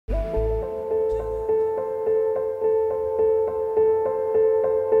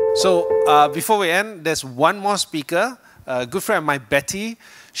So before we end, there's one more speaker, a good friend of mine, Betty.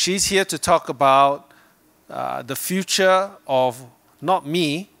 She's here to talk about the future of not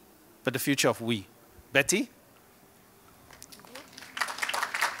me, but the future of we. Betty?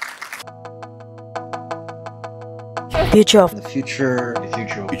 Future of the future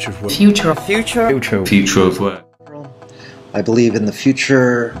of work. Future of work. I believe in the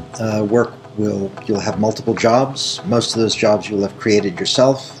future work you'll have multiple jobs. Most of those jobs you'll have created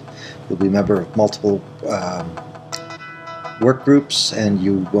yourself. You'll be a member of multiple work groups, and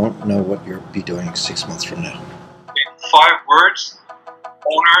you won't know what you'll be doing 6 months from now. In 5 words,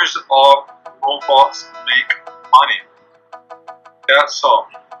 owners of robots make money. That's all.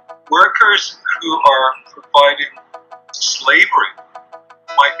 Workers who are providing slavery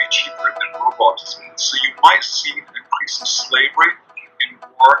might be cheaper than robots. So you might see an increase in slavery, in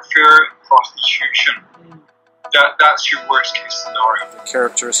warfare, in prostitution. That's your worst case scenario. The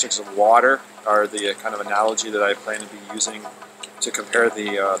characteristics of water are the kind of analogy that I plan to be using to compare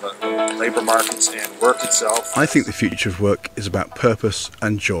the labor markets and work itself. I think the future of work is about purpose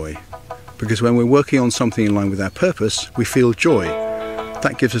and joy. Because when we're working on something in line with our purpose, we feel joy.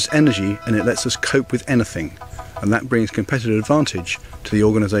 That gives us energy and it lets us cope with anything. And that brings competitive advantage to the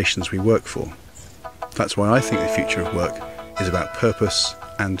organisations we work for. That's why I think the future of work is about purpose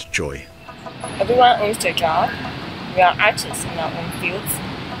and joy. Everyone owns their job. We are artists in our own fields,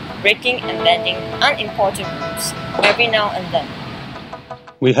 breaking and bending unimportant rules every now and then.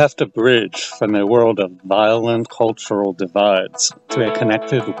 We have to bridge from a world of violent cultural divides to a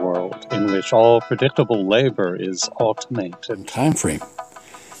connected world in which all predictable labor is automated. Time frame.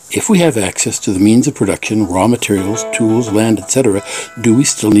 If we have access to the means of production, raw materials, tools, land, etc., do we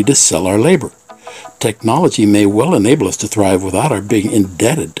still need to sell our labor? Technology may well enable us to thrive without our being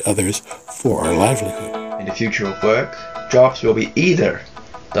indebted to others for our livelihood. In the future of work, jobs will be either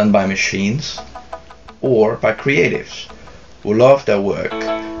done by machines or by creatives who love their work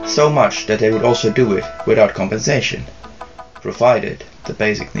so much that they would also do it without compensation, provided the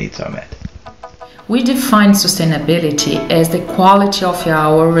basic needs are met. We define sustainability as the quality of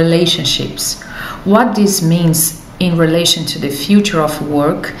our relationships. What this means in relation to the future of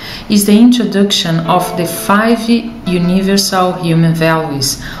work is the introduction of the 5 universal human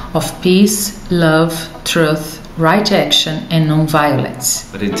values of peace, love, truth, right action and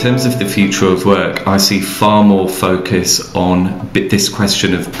non-violence. But in terms of the future of work, I see far more focus on this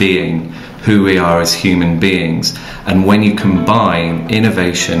question of being, who we are as human beings. And when you combine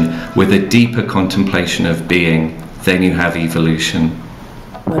innovation with a deeper contemplation of being, then you have evolution.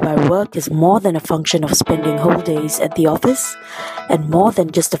 whereby work is more than a function of spending whole days at the office and more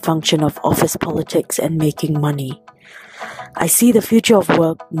than just a function of office politics and making money. I see the future of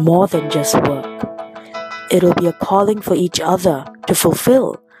work more than just work. It'll be a calling for each other to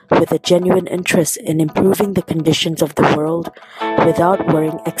fulfill with a genuine interest in improving the conditions of the world without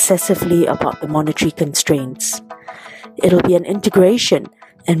worrying excessively about the monetary constraints. It'll be an integration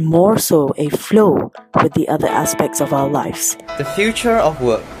and more so a flow with the other aspects of our lives. The future of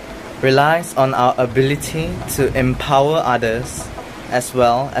work relies on our ability to empower others as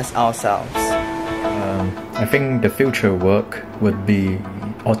well as ourselves. I think the future work would be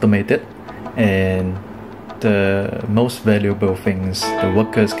automated, and the most valuable things the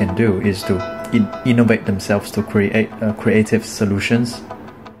workers can do is to innovate themselves to create creative solutions.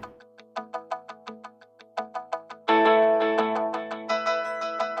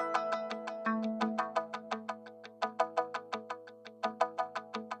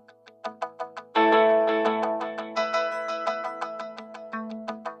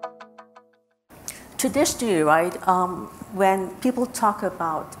 Traditionally, right, when people talk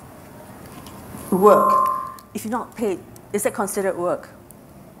about work, if you're not paid, is that considered work?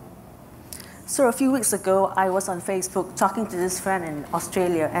 So a few weeks ago, I was on Facebook talking to this friend in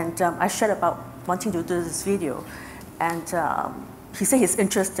Australia, and I shared about wanting to do this video. And he said he's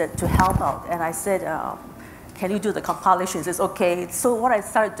interested to help out. And I said, can you do the compilation? He says, okay. So what I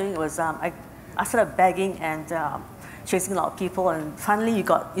started doing was I started begging and chasing a lot of people. And finally,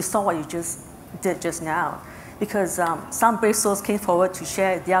 you saw what you just did just now. Because some brave souls came forward to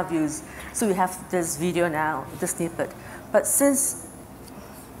share their views. So we have this video now, this snippet. But since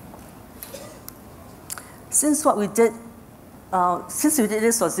what we did, since we did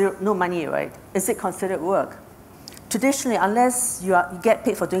this for no money, right? Is it considered work? Traditionally, unless you get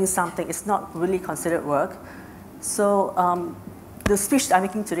paid for doing something, it's not really considered work. So the speech that I'm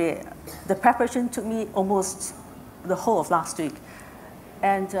making today, the preparation took me almost the whole of last week.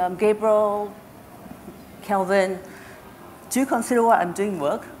 And Gabriel, Kelvin, do you consider what I'm doing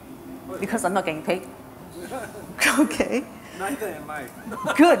work? Because I'm not getting paid. Okay. Neither am I.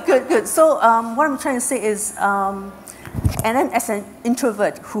 Good. So what I'm trying to say is, and then as an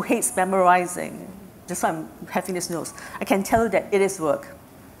introvert who hates memorizing, just so I'm having this notes, I can tell you that it is work.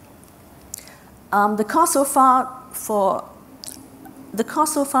 The cost so far for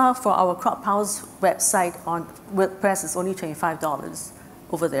our CrowdPowers website on WordPress is only $25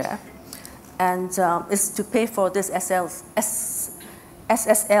 over there, and it's to pay for this SSL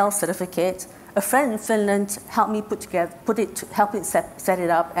certificate. A friend in Finland helped me set it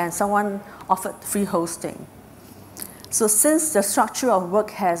up, and someone offered free hosting. So since the structure of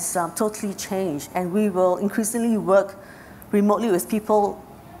work has totally changed, and we will increasingly work remotely with people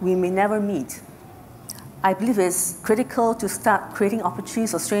we may never meet, I believe it's critical to start creating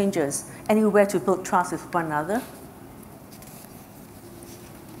opportunities for strangers anywhere to build trust with one another.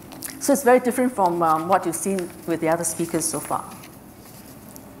 So it's very different from what you've seen with the other speakers so far.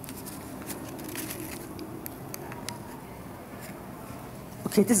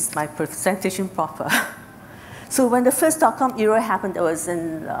 Okay, this is my presentation proper. So when the first .com era happened, it was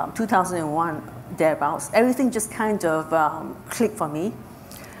in 2001, thereabouts, everything just kind of clicked for me.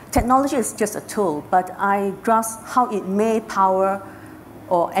 Technology is just a tool, but I grasp how it may power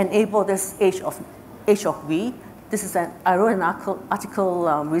or enable this age of we. I wrote an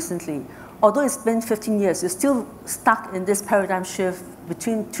article recently. Although it's been 15 years, you're still stuck in this paradigm shift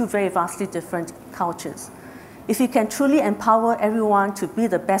between two very vastly different cultures. If you can truly empower everyone to be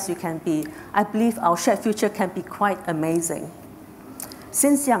the best you can be, I believe our shared future can be quite amazing.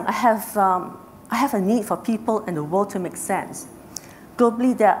 Since young, I have a need for people and the world to make sense.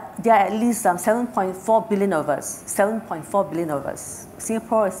 Globally, there are at least 7.4 billion of us. 7.4 billion of us.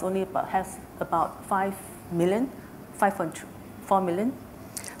 Singapore has about 5 million, 5.4 million.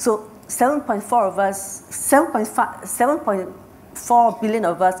 So 7.4 of us, 7.4 billion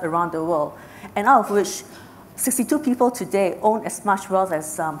of us around the world, and out of which 62 people today own as much wealth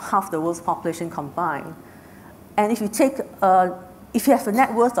as half the world's population combined. And if you have a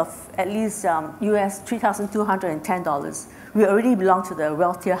net worth of at least US $3,210, we already belong to the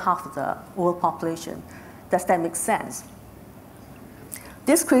wealthier half of the world population. Does that make sense?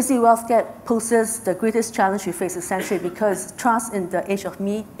 This crazy wealth gap poses the greatest challenge we face essentially because trust in the age of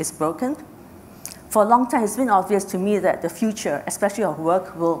me is broken. For a long time, it's been obvious to me that the future, especially of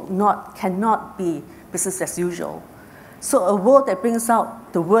work, cannot be business as usual. So a world that brings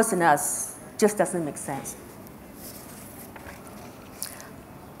out the worst in us just doesn't make sense.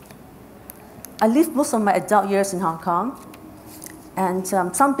 I lived most of my adult years in Hong Kong, and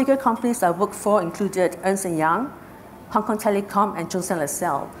some bigger companies I worked for included Ernst & Young, Hong Kong Telecom, and Johnson &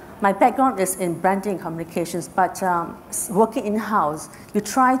 LaSalle. My background is in branding and communications, but working in-house, you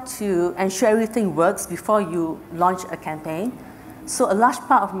try to ensure everything works before you launch a campaign. So a large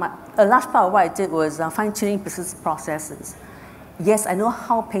part of what I did was fine-tuning business processes. Yes, I know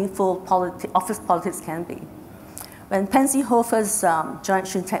how painful office politics can be. When Pansy Ho first joined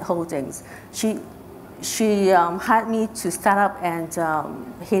Shintech Holdings, she hired me to start up and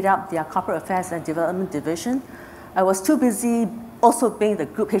head up their corporate affairs and development division. I was too busy also being the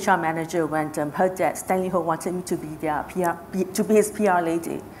group HR manager when her dad, Stanley Ho, wanted me to be his PR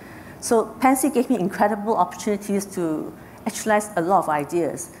lady. So Pansy gave me incredible opportunities to actualize a lot of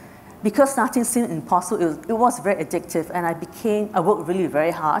ideas. Because nothing seemed impossible, it was very addictive, and I worked really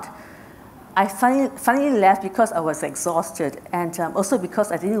very hard. I finally left because I was exhausted, and also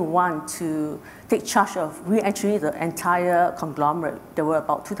because I didn't want to take charge of re-engineering the entire conglomerate. There were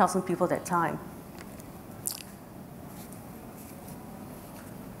about 2,000 people at that time.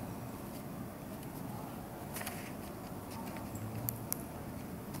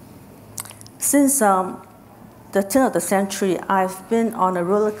 Since the turn of the century, I've been on a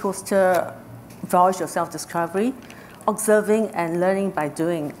roller coaster voyage of self-discovery, observing and learning by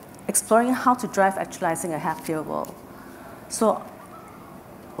doing, exploring how to drive actualizing a happier world. So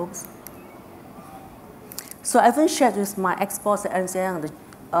I even shared with my ex-boss at Ernst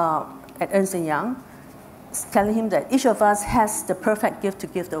 & Young, telling him that each of us has the perfect gift to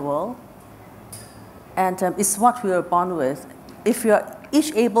give the world, and it's what we were born with. If we are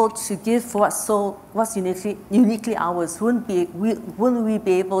each able to give what's uniquely ours, wouldn't we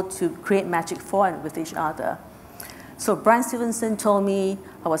be able to create magic for and with each other? So Brian Stevenson told me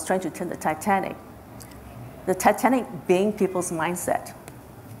I was trying to turn the Titanic being people's mindset.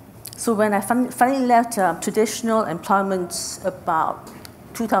 So when I finally left traditional employment about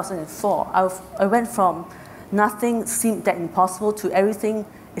 2004, I went from nothing seemed that impossible to everything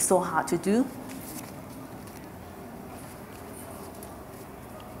is so hard to do.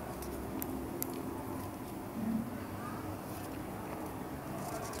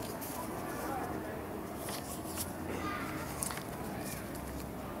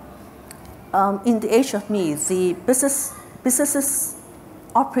 in the age of me, the businesses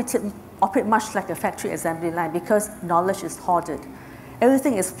operate much like a factory assembly line because knowledge is hoarded.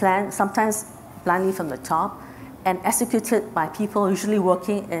 Everything is planned, sometimes blindly from the top, and executed by people usually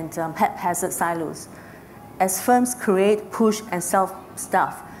working in haphazard silos. As firms create, push, and sell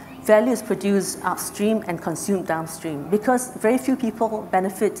stuff, value is produced upstream and consumed downstream because very few people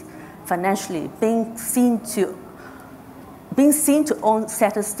benefit financially. Being seen to own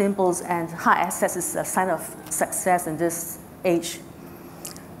status symbols and high assets is a sign of success in this age.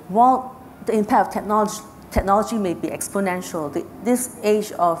 While the impact of technology may be exponential, this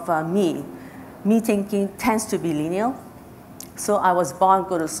age of me thinking tends to be linear. So I was born,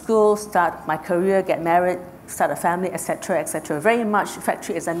 go to school, start my career, get married, start a family, etc., etc. Very much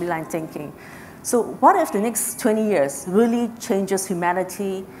factory assembly line thinking. So what if the next 20 years really changes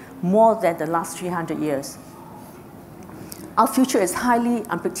humanity more than the last 300 years? Our future is highly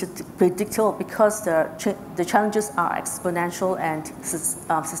unpredictable because the challenges are exponential and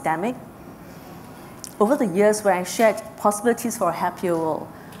systemic. Over the years where I shared possibilities for a happier world,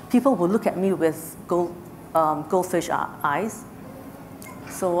 people will look at me with goldfish eyes.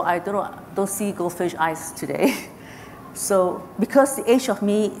 So I don't see goldfish eyes today. So because the age of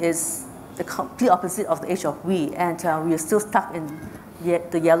me is the complete opposite of the age of we, and we are still stuck in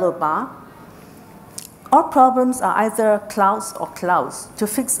the yellow bar, our problems are either clouds or clouds. To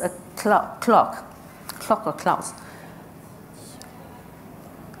fix a clock or clouds.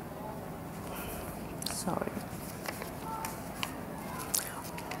 Sorry.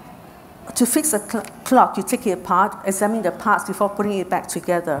 To fix a clock, you take it apart, examine the parts before putting it back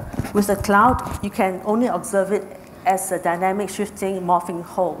together. With a cloud, you can only observe it as a dynamic, shifting, morphing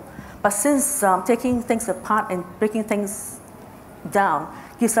whole. But since taking things apart and breaking things down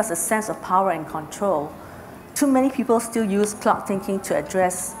gives us a sense of power and control, too many people still use cloud thinking to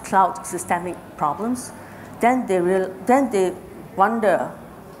address cloud systemic problems. Then they wonder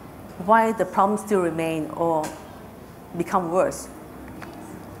why the problems still remain or become worse.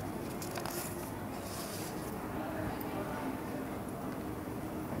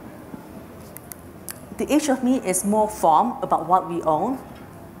 The age of me is more form, about what we own,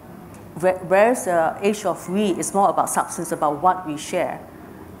 whereas the age of we is more about substance, about what we share.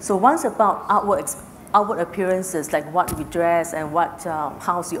 So one's about outward appearances, like what we dress and what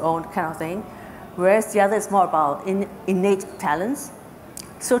house you own, kind of thing, whereas the other is more about innate talents.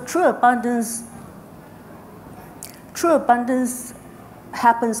 So true abundance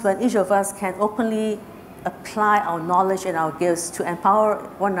happens when each of us can openly apply our knowledge and our gifts to empower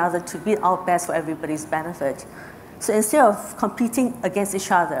one another to be our best for everybody's benefit. So instead of competing against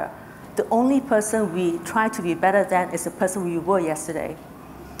each other, the only person we try to be better than is the person we were yesterday.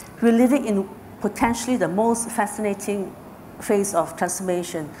 We're living in potentially the most fascinating phase of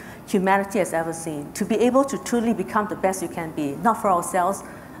transformation humanity has ever seen. To be able to truly become the best you can be, not for ourselves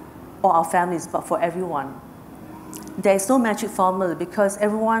or our families, but for everyone. There is no magic formula because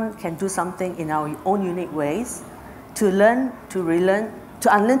everyone can do something in our own unique ways. To learn, to relearn,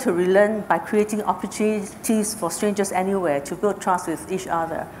 to unlearn, to relearn by creating opportunities for strangers anywhere, to build trust with each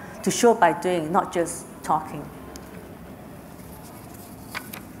other, to show by doing, not just talking.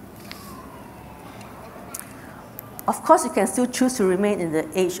 Of course, you can still choose to remain in the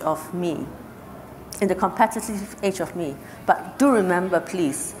age of me, in the competitive age of me. But do remember,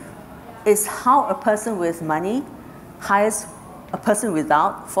 please, it's how a person with money hires a person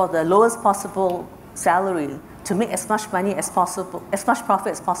without for the lowest possible salary to make as much money as possible, as much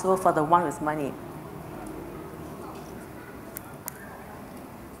profit as possible for the one with money.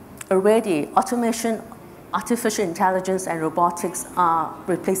 Already, automation, artificial intelligence, and robotics are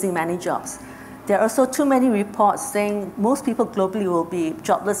replacing many jobs. There are also too many reports saying most people globally will be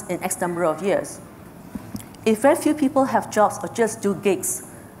jobless in X number of years. If very few people have jobs or just do gigs,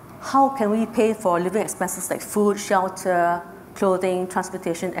 how can we pay for living expenses like food, shelter, clothing,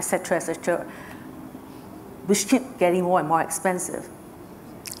 transportation, etc., etc., which keep getting more and more expensive?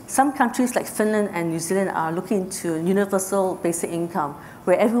 Some countries like Finland and New Zealand are looking into universal basic income,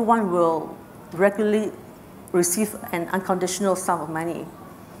 where everyone will regularly receive an unconditional sum of money.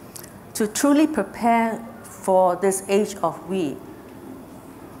 To truly prepare for this age of we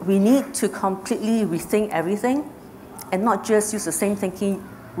need to completely rethink everything and not just use the same thinking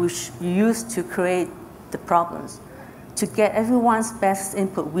which you use to create the problems. To get everyone's best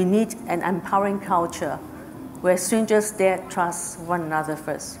input, we need an empowering culture where strangers dare trust one another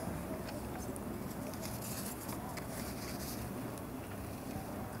first.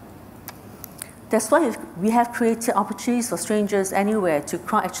 That's why we have created opportunities for strangers anywhere to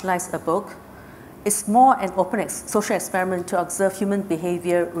crowd-actualize a book, It's more an open social experiment to observe human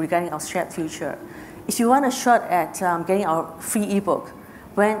behavior regarding our shared future. If you want a shot at getting our free ebook,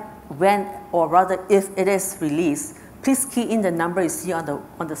 when or rather if it is released, please key in the number you see on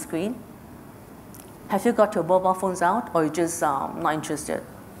the screen. Have you got your mobile phones out, or you're just not interested?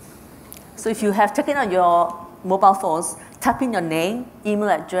 So if you have taken out your mobile phones, type in your name, email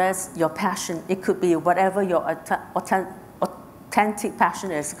address, your passion. It could be whatever your authentic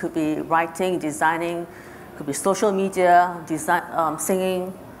passion is. It could be writing, designing, it could be social media,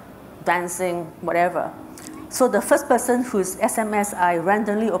 singing, dancing, whatever. So the first person whose SMS I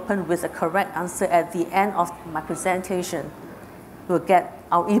randomly open with a correct answer at the end of my presentation will get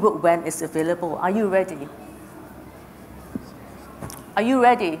our ebook when it's available. Are you ready? Are you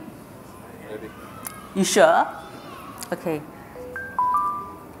ready? Ready. You sure? Okay.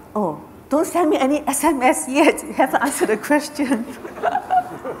 Oh, don't send me any SMS yet. You haven't answered the question.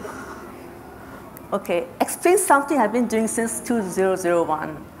 Okay, explain something I've been doing since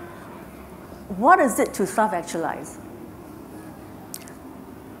 2001. What is it to self-actualize?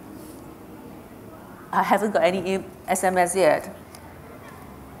 I haven't got any SMS yet.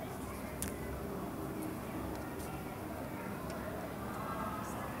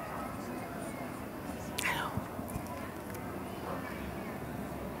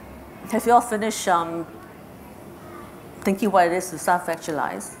 Have you all finished thinking what it is to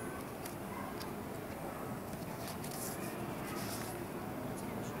self-actualize?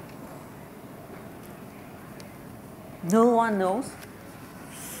 No one knows?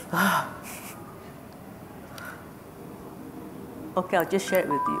 Okay, I'll just share it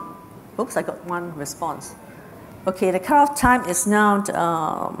with you. Oops, I got one response. Okay, the cutoff time is now,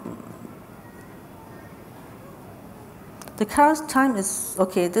 the cutoff time is,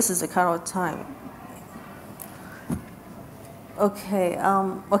 okay, this is the cutoff time. Okay,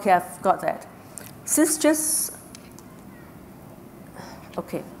 okay, I've got that. Since just,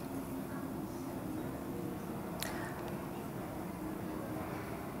 okay.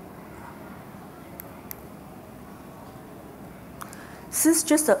 Since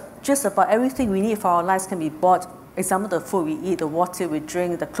just about everything we need for our lives can be bought, example, the food we eat, the water we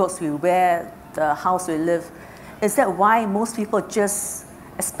drink, the clothes we wear, the house we live, is that why most people just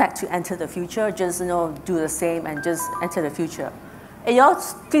expect to enter the future, just do the same and just enter the future? Hey, y'all,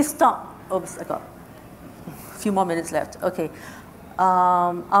 please stop. Oops, I got a few more minutes left. Okay.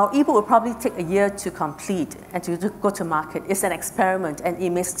 Our ebook will probably take a year to complete and to go to market. It's an experiment, and it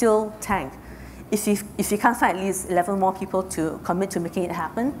may still tank if you can't find at least 11 more people to commit to making it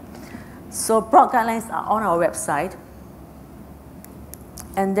happen. So broad guidelines are on our website,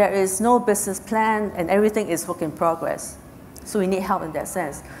 and there is no business plan, and everything is work in progress. So we need help in that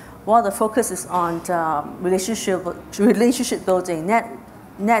sense. While the focus is on relationship building,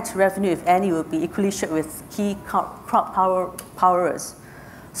 net revenue, if any, will be equally shared with key CrowdPowers.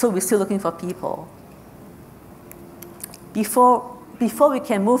 So we're still looking for people. Before we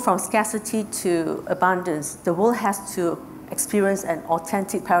can move from scarcity to abundance, the world has to experience an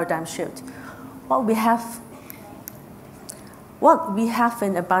authentic paradigm shift. What we have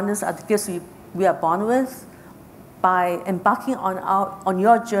in abundance are the gifts we are born with. By embarking on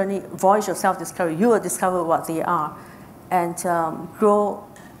your journey, voyage of self-discovery, you will discover what they are and grow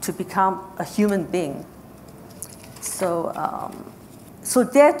to become a human being. So, so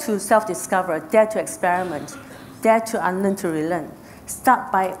dare to self-discover, dare to experiment, dare to unlearn to relearn.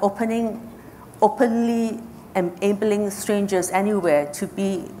 Start by openly enabling strangers anywhere to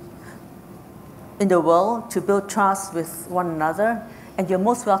be in the world, to build trust with one another, and you're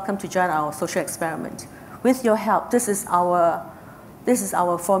most welcome to join our social experiment. With your help, this is our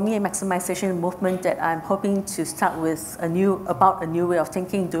for me maximization movement that I'm hoping to start with about a new way of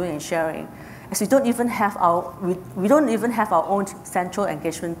thinking, doing, and sharing. As we don't even have our own central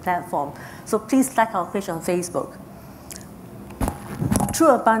engagement platform. So please like our page on Facebook. True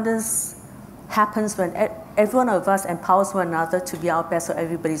abundance happens when every one of us empowers one another to be our best for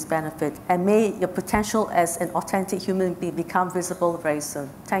everybody's benefit. And may your potential as an authentic human being become visible very soon.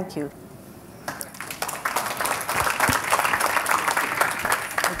 Thank you.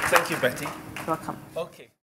 Thank you, Betty. Welcome. Okay.